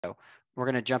We're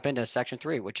going to jump into section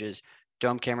 3, which is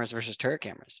dome cameras versus turret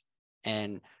cameras.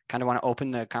 And kind of want to open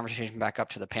the conversation back up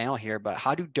to the panel here, but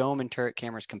how do dome and turret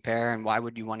cameras compare, and why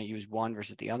would you want to use one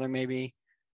versus the other maybe?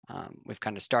 We've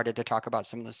kind of started to talk about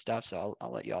some of this stuff, so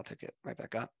I'll let you all pick it right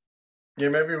back up. Yeah,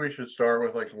 maybe we should start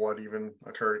with like what even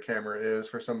a turret camera is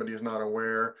for somebody who's not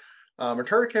aware. A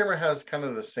turret camera has kind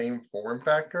of the same form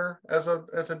factor as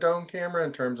a dome camera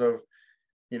in terms of,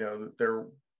 they're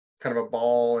kind of a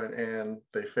ball and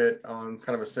they fit on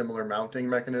kind of a similar mounting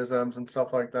mechanisms and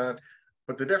stuff like that.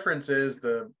 But the difference is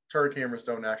the turret cameras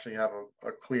don't actually have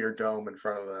a clear dome in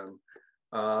front of them.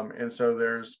 And so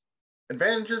there's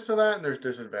advantages to that and there's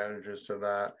disadvantages to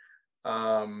that.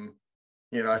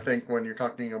 I think when you're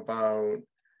talking about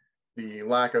the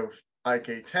lack of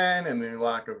IK10 and the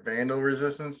lack of vandal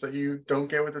resistance that you don't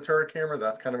get with the turret camera,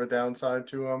 that's kind of a downside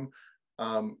to them.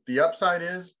 The upside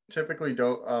is typically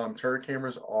turret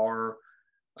cameras are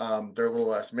they're a little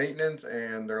less maintenance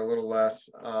and they're a little less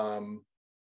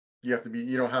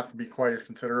you don't have to be quite as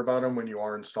considerate about them when you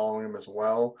are installing them as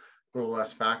well. A little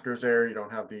less factors there. You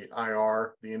don't have the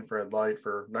IR, the infrared light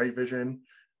for night vision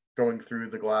going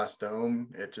through the glass dome.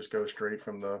 It just goes straight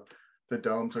from the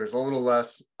dome. So there's a little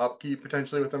less upkeep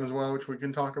potentially with them as well, which we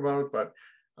can talk about, but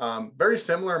very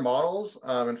similar models.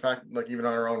 In fact, like even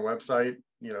on our own website,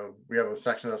 we have a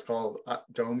section that's called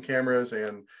dome cameras,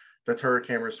 and the turret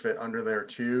cameras fit under there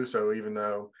too. So even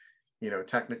though,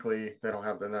 technically they don't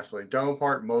have the necessarily dome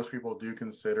part, most people do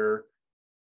consider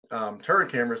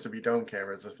turret cameras to be dome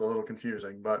cameras. It's a little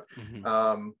confusing, but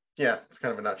yeah, it's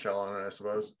kind of a nutshell on it, I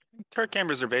suppose. Turret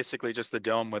cameras are basically just the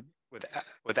dome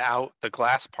without the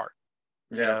glass part.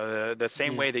 Yeah. The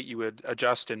same way that you would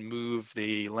adjust and move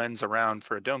the lens around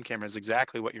for a dome camera is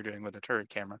exactly what you're doing with a turret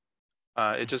camera.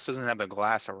 It just doesn't have the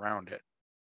glass around it.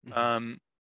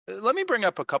 Let me bring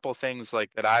up a couple things like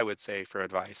that I would say for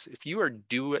advice. If you are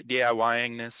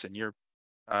DIYing this and you're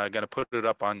going to put it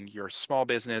up on your small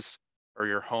business or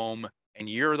your home and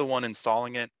you're the one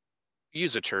installing it,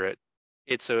 use a turret.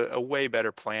 It's a way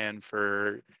better plan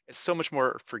it's so much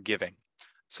more forgiving.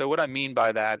 So what I mean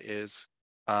by that is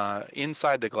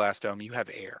inside the glass dome, you have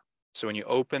air. So when you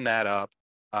open that up,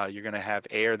 you're going to have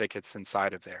air that gets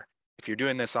inside of there. If you're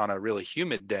doing this on a really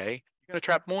humid day, you're going to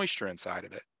trap moisture inside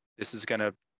of it. This is going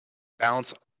to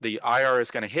bounce. The IR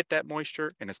is going to hit that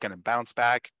moisture and it's going to bounce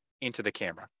back into the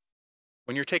camera.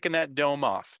 When you're taking that dome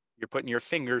off, you're putting your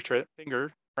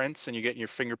fingerprints and you're getting your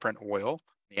fingerprint oil.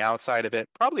 The outside of it,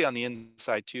 probably on the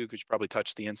inside too, because you probably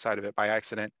touched the inside of it by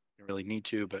accident. You don't really need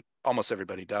to, but almost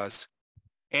everybody does.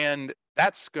 And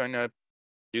that's going to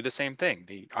do the same thing.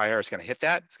 The IR is going to hit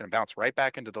that. It's going to bounce right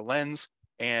back into the lens.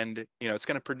 And, it's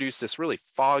going to produce this really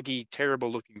foggy,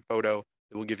 terrible looking photo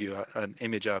that we'll give you an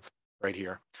image of right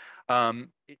here.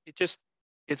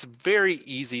 It's very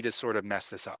easy to sort of mess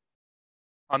this up.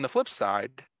 On the flip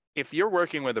side, if you're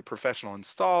working with a professional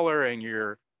installer and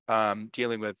you're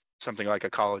dealing with something like a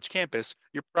college campus,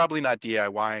 you're probably not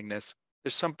DIYing this.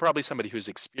 There's probably somebody who's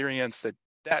experienced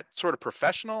that sort of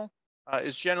professional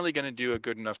is generally going to do a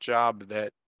good enough job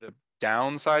that the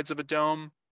downsides of a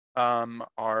dome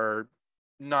are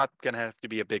not going to have to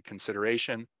be a big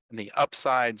consideration. And the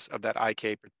upsides of that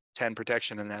IK10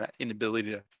 protection and that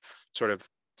inability to sort of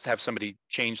have somebody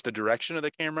change the direction of the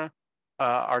camera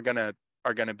are going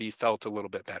to be felt a little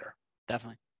bit better.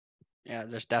 Definitely. Yeah,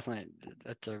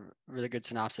 that's a really good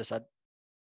synopsis. I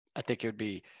think it would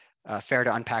be fair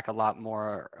to unpack a lot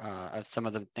more of some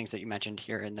of the things that you mentioned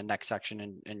here in the next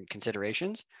section and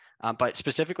considerations. But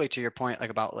specifically to your point,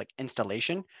 like about like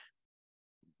installation,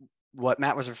 what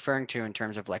Matt was referring to in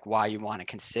terms of like why you want to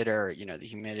consider, the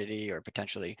humidity or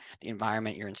potentially the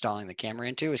environment you're installing the camera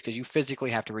into is because you physically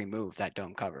have to remove that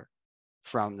dome cover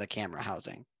from the camera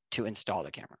housing to install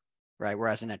the camera, right?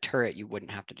 Whereas in a turret, you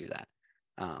wouldn't have to do that.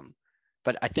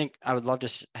 But I think I would love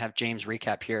to have James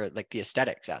recap here, like the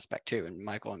aesthetics aspect too. And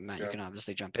Michael and Matt, you can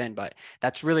obviously jump in, but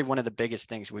that's really one of the biggest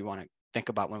things we want to think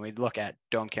about when we look at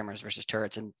dome cameras versus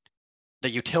turrets and the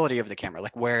utility of the camera.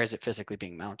 Like where is it physically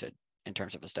being mounted in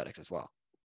terms of aesthetics as well?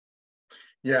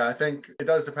 Yeah, I think it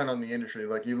does depend on the industry.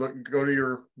 Like go to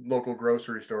your local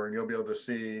grocery store and you'll be able to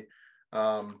see,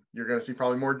 you're going to see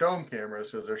probably more dome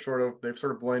cameras because they've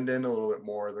sort of blend in a little bit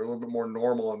more. They're a little bit more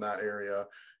normal in that area.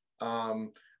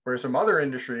 Whereas some other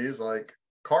industries like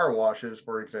car washes,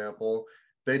 for example,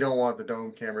 they don't want the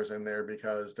dome cameras in there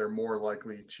because they're more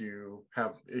likely to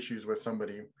have issues with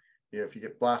somebody. If you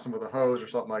get blasted with a hose or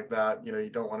something like that, you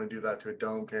don't want to do that to a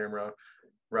dome camera.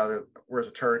 Whereas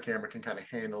a turret camera can kind of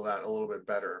handle that a little bit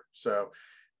better. So,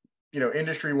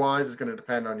 industry wise, it's going to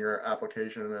depend on your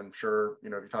application. And I'm sure,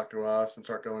 if you talk to us and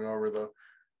start going over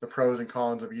the pros and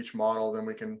cons of each model, then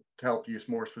we can help you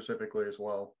more specifically as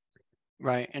well.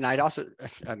 Right. And I'd also,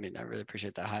 I mean, I really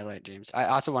appreciate that highlight, James. I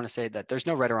also want to say that there's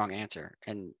no right or wrong answer,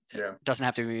 and Yeah. it doesn't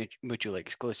have to be mutually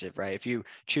exclusive, right? If you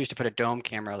choose to put a dome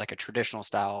camera, like a traditional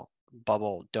style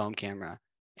bubble dome camera,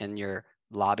 in your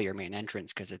lobby or main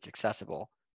entrance because it's accessible,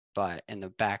 but in the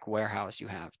back warehouse you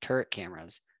have turret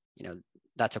cameras, you know,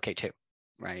 that's okay too,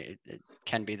 right? It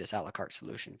can be this a la carte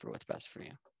solution for what's best for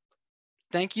you.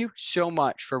 Thank you so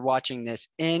much for watching this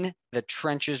In the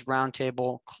Trenches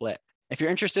Roundtable clip. If you're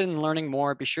interested in learning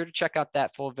more, be sure to check out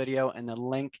that full video and the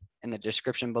link in the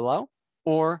description below,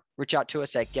 or reach out to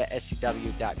us at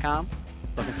getscw.com.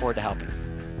 Looking forward to helping.